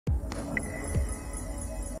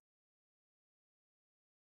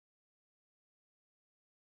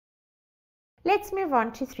Let's move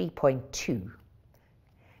on to 3.2.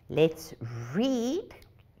 Let's read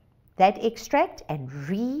that extract and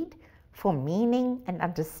read for meaning and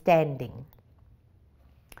understanding.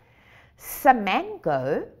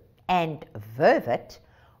 Simango and vervet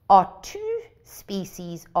are two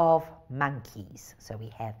species of monkeys. So we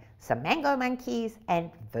have simango monkeys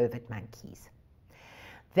and vervet monkeys.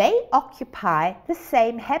 They occupy the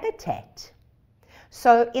same habitat.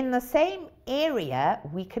 So in the same area,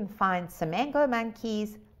 we can find simango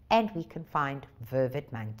monkeys and we can find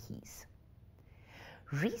vervet monkeys.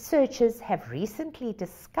 Researchers have recently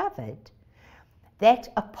discovered that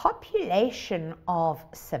a population of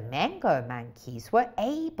simango monkeys were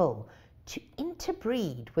able to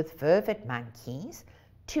interbreed with vervet monkeys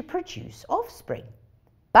to produce offspring.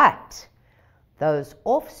 But those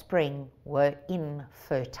offspring were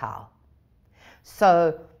infertile.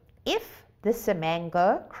 So if the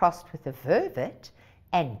simango crossed with a vervet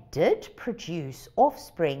and did produce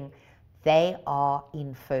offspring, they are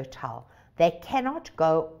infertile. They cannot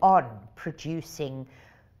go on producing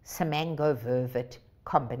simango-vervet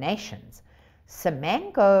combinations.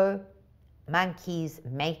 Simango monkeys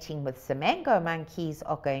mating with simango monkeys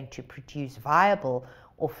are going to produce viable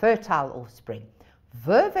or fertile offspring.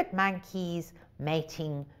 Vervet monkeys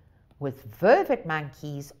mating with vervet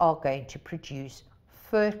monkeys are going to produce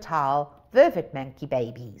fertile vervet monkey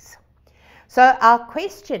babies. So our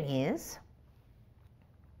question is,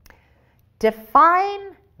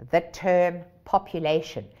 define the term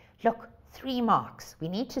population. Look, 3 marks. We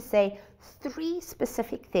need to say 3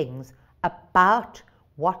 specific things about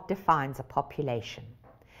what defines a population.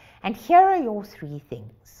 And here are your 3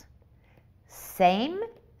 things. Same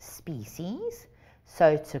species, so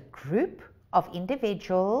it's a group of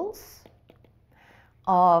individuals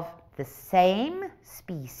of the same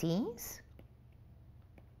species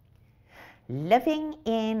living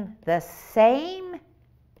in the same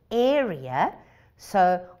area.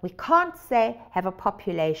 So we can't say have a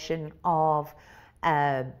population of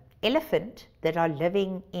elephant that are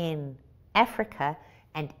living in Africa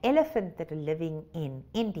and elephant that are living in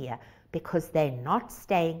India, because they're not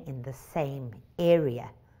staying in the same area.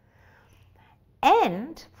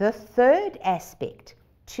 And the third aspect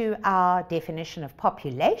to our definition of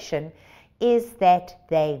population is that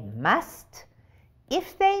they must,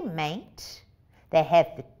 if they mate, they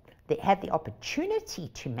have the opportunity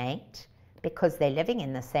to mate because they're living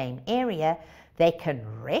in the same area. They can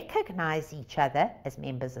recognize each other as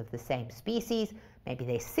members of the same species. Maybe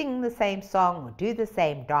they sing the same song or do the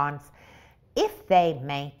same dance. If they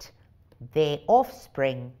mate, their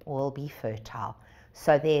offspring will be fertile.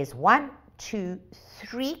 So there's 1, 2,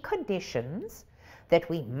 3 conditions that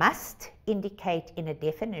we must indicate in a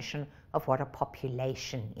definition of what a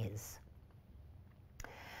population is.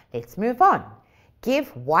 Let's move on.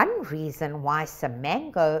 Give 1 reason why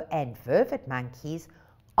simango and vervet monkeys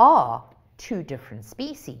are 2 different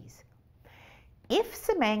species. If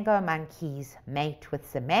simango monkeys mate with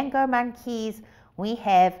simango monkeys, we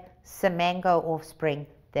have simango offspring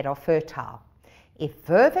that are fertile. If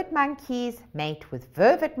vervet monkeys mate with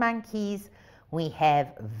vervet monkeys, we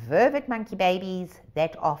have vervet monkey babies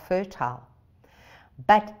that are fertile.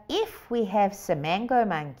 But if we have simango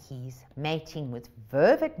monkeys mating with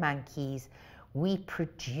vervet monkeys, we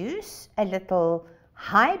produce a little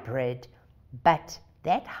hybrid, but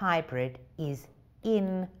that hybrid is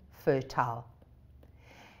infertile.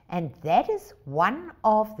 And that is one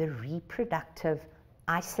of the reproductive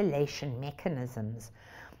isolation mechanisms,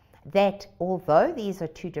 that although these are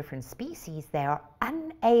 2 different species, they are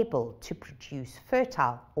unable to produce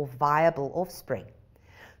fertile or viable offspring.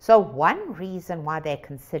 So one reason why they're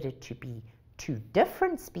considered to be 2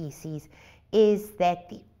 different species is that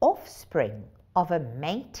the offspring of a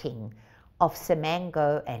mating of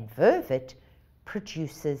simango and vervet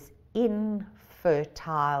produces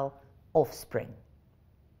infertile offspring.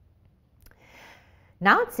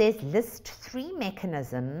 Now it says list 3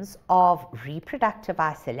 mechanisms of reproductive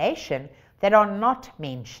isolation that are not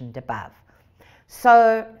mentioned above.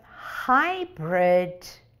 So hybrid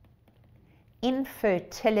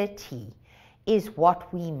infertility is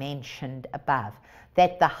what we mentioned above,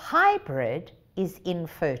 that the hybrid is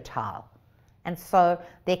infertile. And so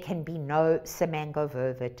there can be no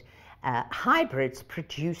simango-vervet hybrids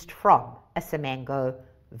produced from a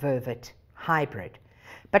simango-vervet hybrid.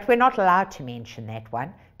 But we're not allowed to mention that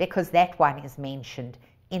one because that one is mentioned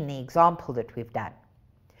in the example that we've done.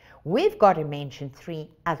 We've got to mention 3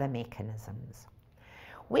 other mechanisms.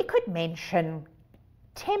 We could mention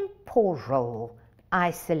temporal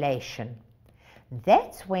isolation.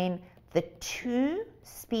 That's when the 2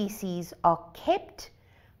 species are kept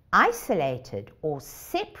isolated or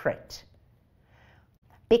separate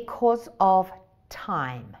because of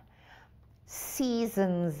time,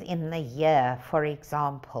 seasons in the year, for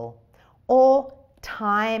example, or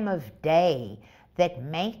time of day that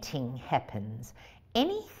mating happens.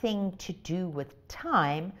 Anything to do with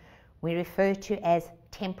time we refer to as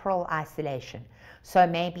temporal isolation. So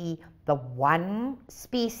maybe the one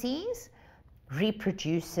species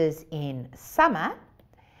reproduces in summer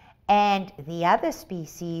and the other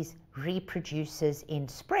species reproduces in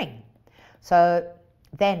spring. So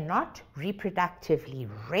they're not reproductively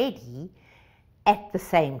ready at the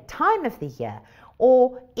same time of the year.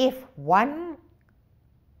 Or if one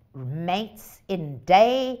mates in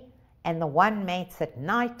day and the one mates at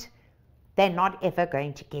night, they're not ever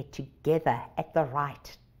going to get together at the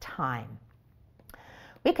right time.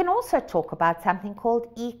 We can also talk about something called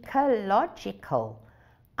ecological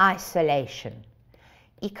isolation.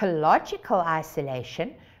 Ecological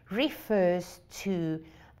isolation refers to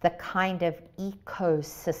the kind of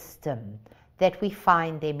ecosystem that we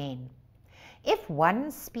find them in. If one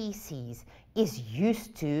species is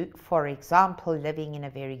used to, for example, living in a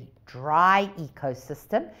very dry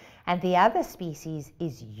ecosystem, and the other species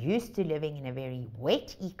is used to living in a very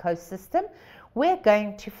wet ecosystem, we're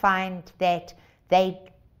going to find that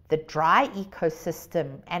the dry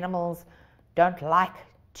ecosystem animals don't like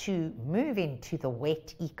to move into the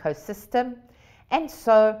wet ecosystem, and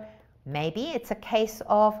so maybe it's a case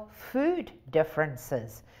of food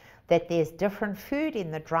differences, that there's different food in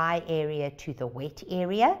the dry area to the wet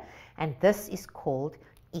area, and this is called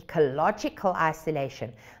ecological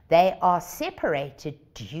isolation. They are separated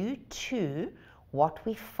due to what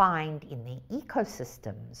we find in the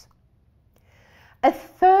ecosystems. A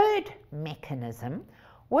third mechanism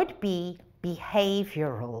would be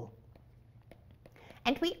behavioral.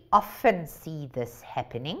 And we often see this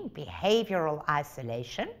happening, behavioral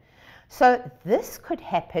isolation. So this could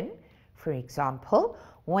happen, for example,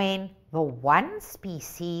 when the one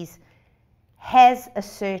species has a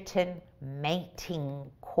certain mating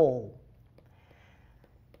call.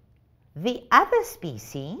 The other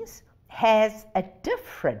species has a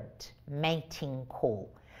different mating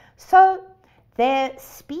call. So they're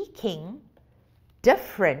speaking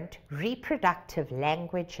different reproductive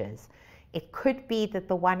languages. It could be that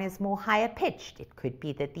the one is more higher pitched. It could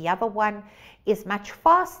be that the other one is much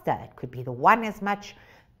faster. It could be the one is much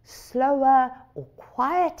slower or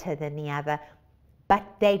quieter than the other, but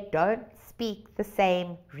they don't speak the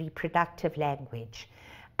same reproductive language.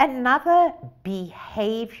 Another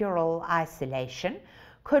behavioral isolation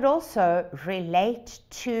could also relate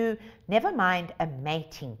to, never mind a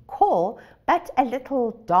mating call, but a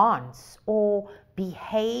little dance or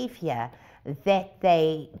behavior that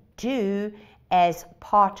they do as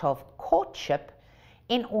part of courtship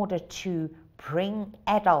in order to bring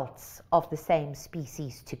adults of the same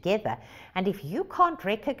species together. And if you can't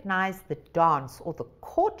recognize the dance or the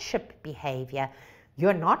courtship behavior,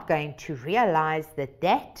 you're not going to realize that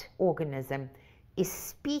that organism is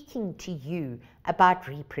speaking to you about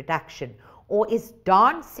reproduction, or is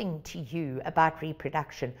dancing to you about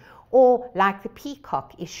reproduction, or like the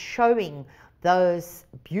peacock is showing those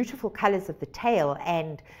beautiful colors of the tail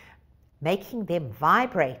and making them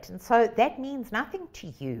vibrate. And so that means nothing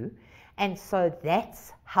to you. And so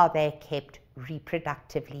that's how they're kept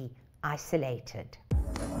reproductively isolated.